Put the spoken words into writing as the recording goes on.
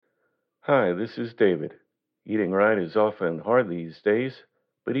Hi, this is David. Eating right is often hard these days,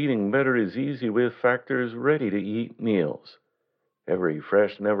 but eating better is easy with Factor's ready to eat meals. Every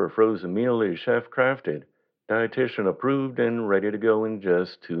fresh, never frozen meal is chef crafted, dietitian approved, and ready to go in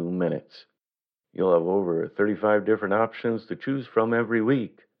just 2 minutes. You'll have over 35 different options to choose from every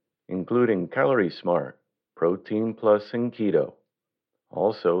week, including Calorie Smart, Protein Plus, and Keto.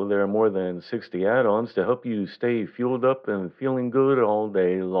 Also, there are more than 60 add ons to help you stay fueled up and feeling good all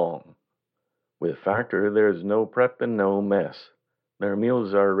day long. With Factor, there's no prep and no mess. Their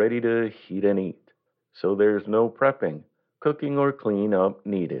meals are ready to heat and eat, so there's no prepping, cooking, or clean up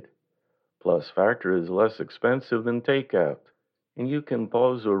needed. Plus, Factor is less expensive than takeout, and you can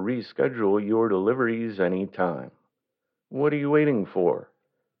pause or reschedule your deliveries anytime. What are you waiting for?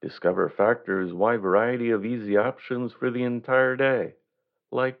 Discover Factor's wide variety of easy options for the entire day,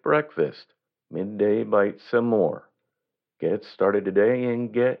 like breakfast, midday bites, and more. Get started today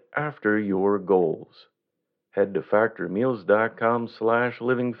and get after your goals. Head to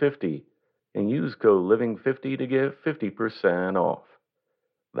factormeals.com/living50 and use code living50 to get 50% off.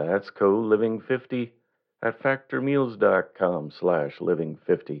 That's code living50 at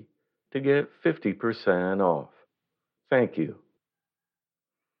factormeals.com/living50 to get 50% off. Thank you.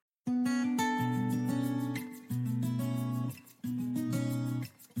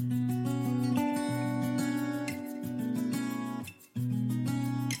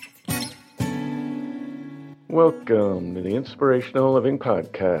 Welcome to the Inspirational Living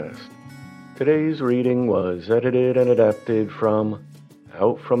Podcast. Today's reading was edited and adapted from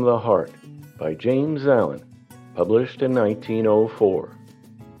Out from the Heart by James Allen, published in 1904.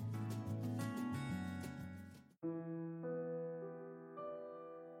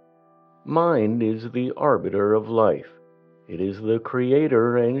 Mind is the arbiter of life. It is the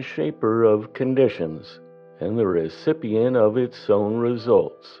creator and shaper of conditions, and the recipient of its own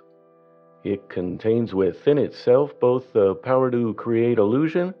results. It contains within itself both the power to create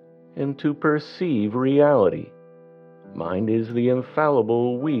illusion and to perceive reality. Mind is the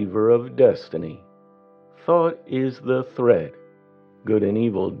infallible weaver of destiny. Thought is the thread. Good and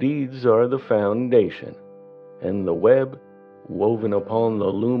evil deeds are the foundation, and the web, woven upon the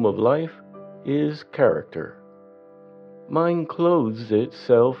loom of life, is character. Mind clothes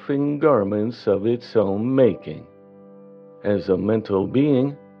itself in garments of its own making. As a mental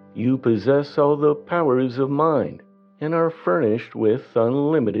being, you possess all the powers of mind and are furnished with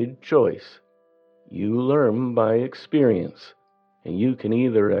unlimited choice. You learn by experience, and you can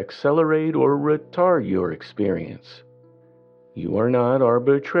either accelerate or retard your experience. You are not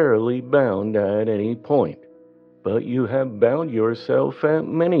arbitrarily bound at any point, but you have bound yourself at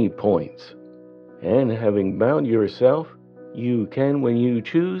many points. And having bound yourself, you can, when you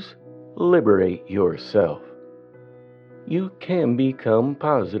choose, liberate yourself. You can become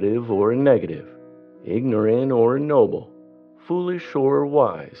positive or negative, ignorant or noble, foolish or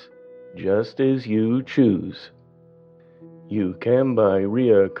wise, just as you choose. You can by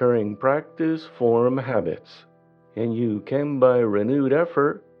reoccurring practice form habits, and you can by renewed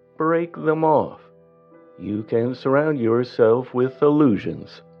effort break them off. You can surround yourself with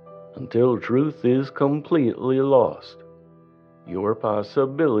illusions until truth is completely lost. Your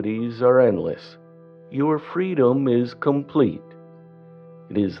possibilities are endless. Your freedom is complete.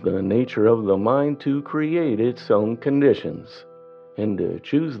 It is the nature of the mind to create its own conditions, and to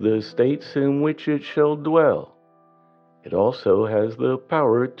choose the states in which it shall dwell. It also has the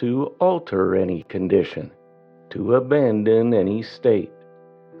power to alter any condition, to abandon any state.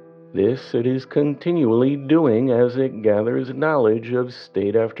 This it is continually doing as it gathers knowledge of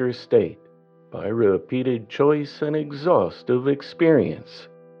state after state, by repeated choice and exhaustive experience.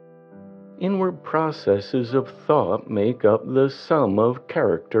 Inward processes of thought make up the sum of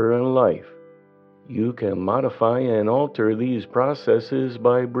character and life. You can modify and alter these processes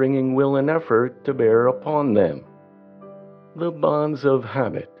by bringing will and effort to bear upon them. The bonds of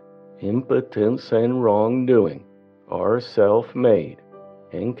habit, impotence, and wrongdoing are self-made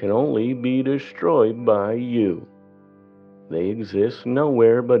and can only be destroyed by you. They exist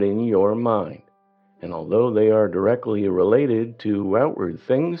nowhere but in your mind, and although they are directly related to outward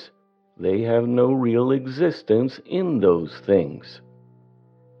things, they have no real existence in those things.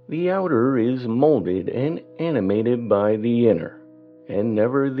 The outer is molded and animated by the inner, and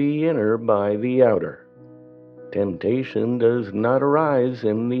never the inner by the outer. Temptation does not arise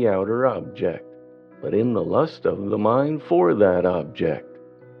in the outer object, but in the lust of the mind for that object.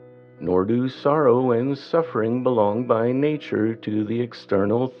 Nor do sorrow and suffering belong by nature to the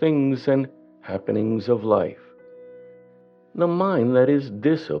external things and happenings of life. The mind that is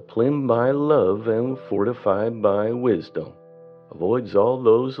disciplined by love and fortified by wisdom avoids all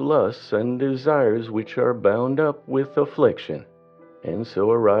those lusts and desires which are bound up with affliction, and so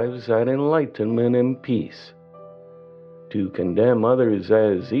arrives at enlightenment and peace. To condemn others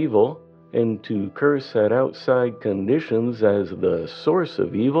as evil, and to curse at outside conditions as the source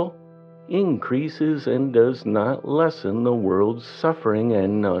of evil, increases and does not lessen the world's suffering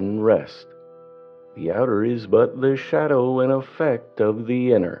and unrest. The outer is but the shadow and effect of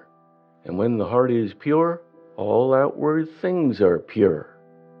the inner, and when the heart is pure, all outward things are pure.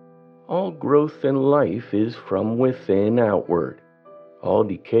 All growth in life is from within outward. All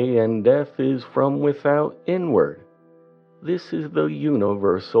decay and death is from without inward. This is the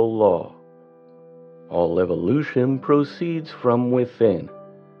universal law. All evolution proceeds from within.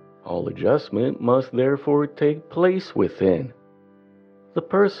 All adjustment must therefore take place within. The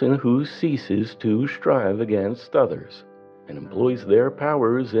person who ceases to strive against others and employs their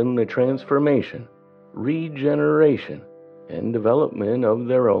powers in the transformation, regeneration, and development of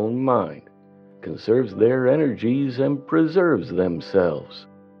their own mind, conserves their energies and preserves themselves.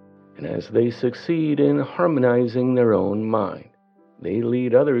 And as they succeed in harmonizing their own mind, they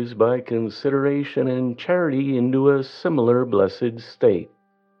lead others by consideration and charity into a similar blessed state.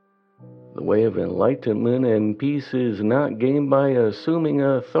 The way of enlightenment and peace is not gained by assuming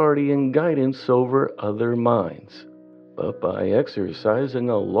authority and guidance over other minds, but by exercising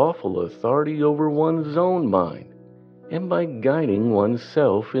a lawful authority over one's own mind, and by guiding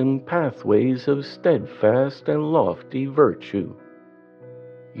oneself in pathways of steadfast and lofty virtue.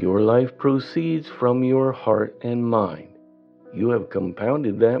 Your life proceeds from your heart and mind. You have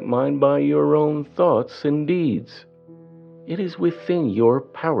compounded that mind by your own thoughts and deeds. It is within your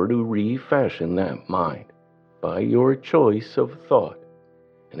power to refashion that mind by your choice of thought,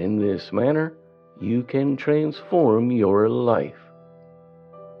 and in this manner you can transform your life.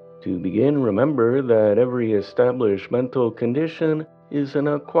 To begin, remember that every established mental condition is an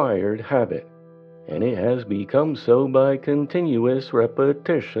acquired habit, and it has become so by continuous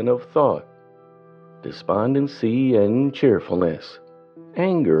repetition of thought. Despondency and cheerfulness,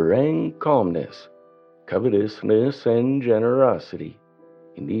 anger and calmness, covetousness and generosity,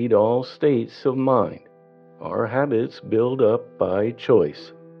 indeed all states of mind, are habits built up by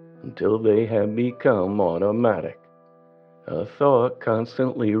choice until they have become automatic. A thought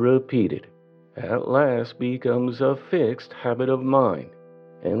constantly repeated at last becomes a fixed habit of mind,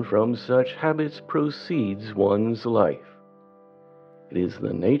 and from such habits proceeds one's life. It is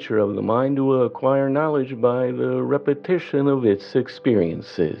the nature of the mind to acquire knowledge by the repetition of its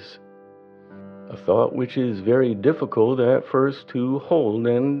experiences. A thought which is very difficult at first to hold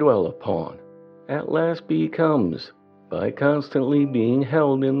and dwell upon, at last becomes, by constantly being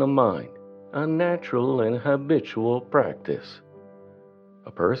held in the mind, a natural and habitual practice.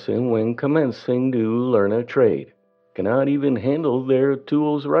 A person, when commencing to learn a trade, cannot even handle their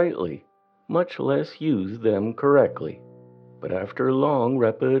tools rightly, much less use them correctly. But after long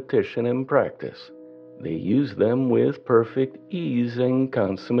repetition and practice, they use them with perfect ease and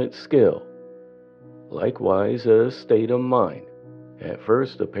consummate skill. Likewise, a state of mind, at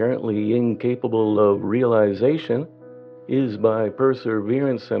first apparently incapable of realization, is by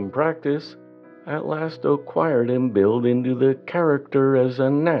perseverance and practice at last acquired and built into the character as a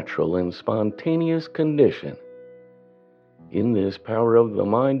natural and spontaneous condition. In this power of the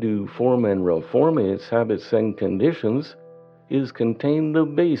mind to form and reform its habits and conditions is contained the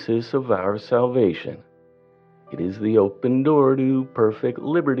basis of our salvation. It is the open door to perfect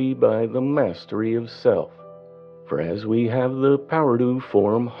liberty by the mastery of self. For as we have the power to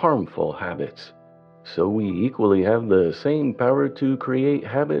form harmful habits, so we equally have the same power to create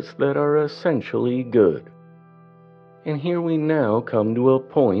habits that are essentially good. And here we now come to a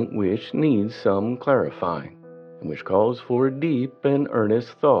point which needs some clarifying, and which calls for deep and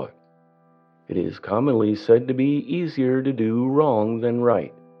earnest thought. It is commonly said to be easier to do wrong than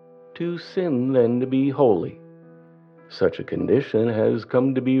right, to sin than to be holy. Such a condition has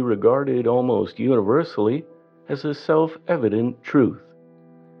come to be regarded almost universally as a self-evident truth.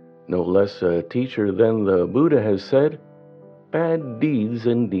 No less a teacher than the Buddha has said, "Bad deeds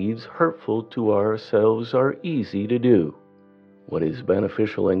and deeds hurtful to ourselves are easy to do. What is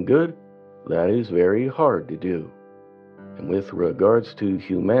beneficial and good, that is very hard to do." And with regards to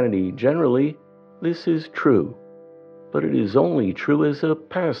humanity generally, this is true, but it is only true as a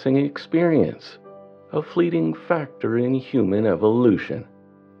passing experience, a fleeting factor in human evolution.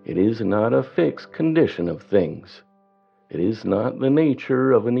 It is not a fixed condition of things. It is not the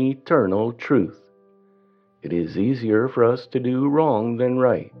nature of an eternal truth. It is easier for us to do wrong than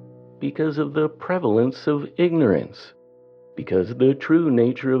right, because of the prevalence of ignorance. because the true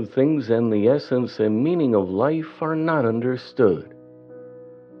nature of things and the essence and meaning of life are not understood.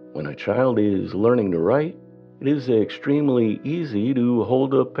 When a child is learning to write, it is extremely easy to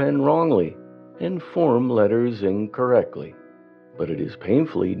hold a pen wrongly and form letters incorrectly, but it is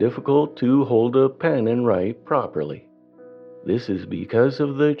painfully difficult to hold a pen and write properly. This is because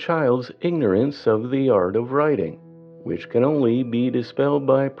of the child's ignorance of the art of writing, which can only be dispelled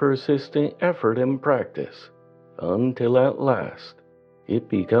by persistent effort and practice, until at last it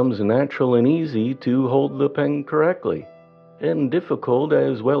becomes natural and easy to hold the pen correctly, and difficult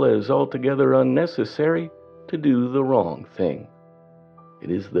as well as altogether unnecessary to do the wrong thing.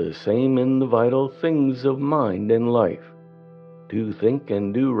 It is the same in the vital things of mind and life. To think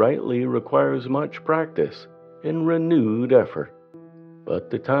and do rightly requires much practice and renewed effort. But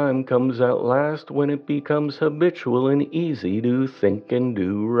the time comes at last when it becomes habitual and easy to think and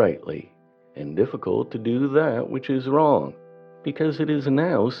do rightly, and difficult to do that which is wrong, because it is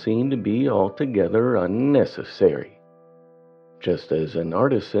now seen to be altogether unnecessary. Just as an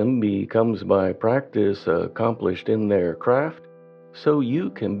artisan becomes by practice accomplished in their craft, so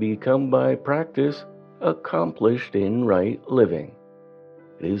you can become by practice accomplished in right living.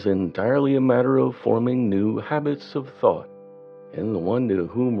 It is entirely a matter of forming new habits of thought, and the one to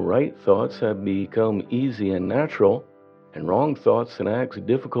whom right thoughts have become easy and natural, and wrong thoughts and acts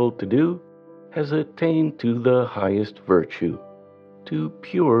difficult to do, has attained to the highest virtue, to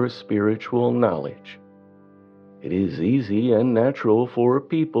pure spiritual knowledge. It is easy and natural for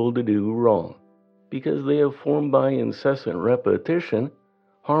people to do wrong, because they have formed by incessant repetition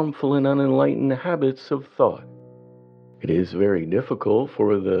harmful and unenlightened habits of thought. It is very difficult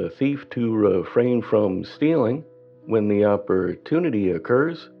for the thief to refrain from stealing when the opportunity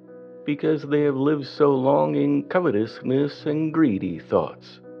occurs, because they have lived so long in covetousness and greedy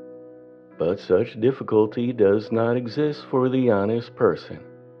thoughts. But such difficulty does not exist for the honest person,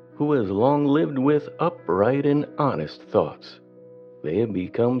 who has long lived with upright and honest thoughts. They have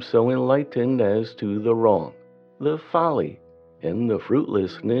become so enlightened as to the wrong, the folly, and the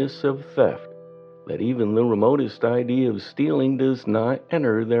fruitlessness of theft, that even the remotest idea of stealing does not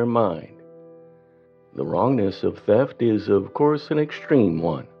enter their mind. The wrongness of theft is, of course, an extreme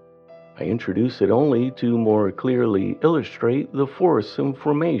one. I introduce it only to more clearly illustrate the force and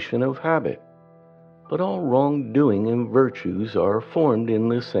formation of habit. But all wrongdoing and virtues are formed in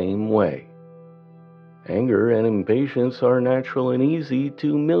the same way. Anger and impatience are natural and easy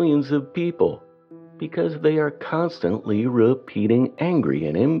to millions of people, because they are constantly repeating angry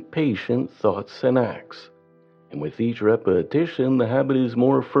and impatient thoughts and acts. And with each repetition, the habit is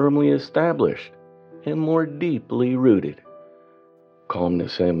more firmly established and more deeply rooted.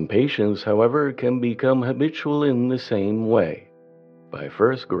 Calmness and patience, however, can become habitual in the same way, by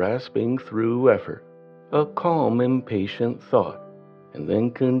first grasping through effort a calm and patient thought, and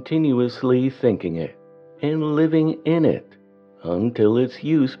then continuously thinking it and living in it until its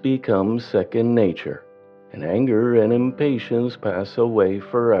use becomes second nature, and anger and impatience pass away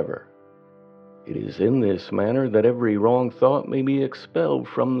forever. It is in this manner that every wrong thought may be expelled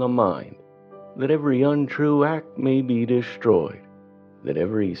from the mind, that every untrue act may be destroyed, that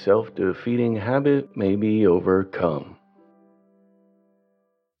every self-defeating habit may be overcome.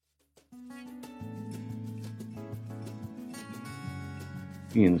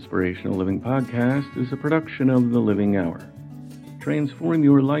 The Inspirational Living Podcast is a production of The Living Hour. Transform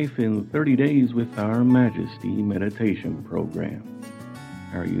your life in 30 days with our Majesty Meditation Program.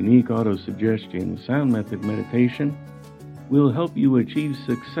 Our unique auto-suggestion sound method meditation will help you achieve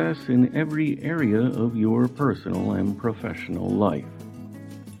success in every area of your personal and professional life.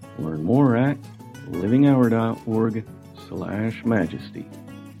 Learn more at livinghour.org/majesty.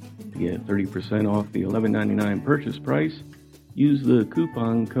 To get 30% off the $11.99 purchase price, use the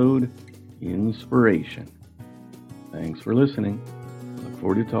coupon code INSPIRATION. Thanks for listening. Look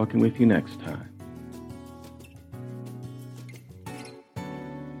forward to talking with you next time.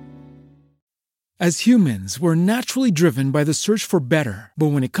 As humans, we're naturally driven by the search for better. But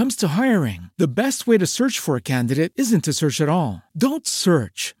when it comes to hiring, the best way to search for a candidate isn't to search at all. Don't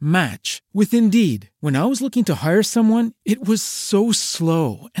search, match with Indeed. When I was looking to hire someone, it was so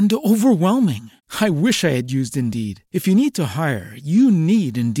slow and overwhelming. I wish I had used Indeed. If you need to hire, you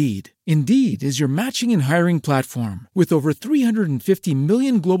need Indeed. Indeed is your matching and hiring platform with over 350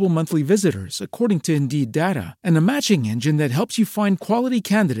 million global monthly visitors, according to Indeed data, and a matching engine that helps you find quality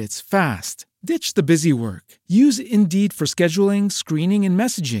candidates fast. Ditch the busy work. Use Indeed for scheduling, screening, and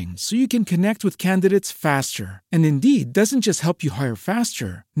messaging so you can connect with candidates faster. And Indeed doesn't just help you hire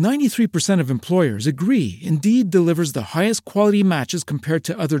faster. 93% of employers agree Indeed delivers the highest quality matches compared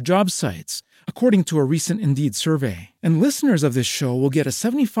to other job sites, according to a recent Indeed survey. And listeners of this show will get a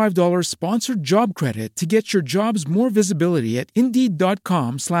 $75 sponsored job credit to get your jobs more visibility at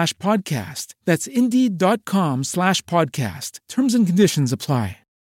Indeed.com/podcast. That's Indeed.com/podcast. Terms and conditions apply.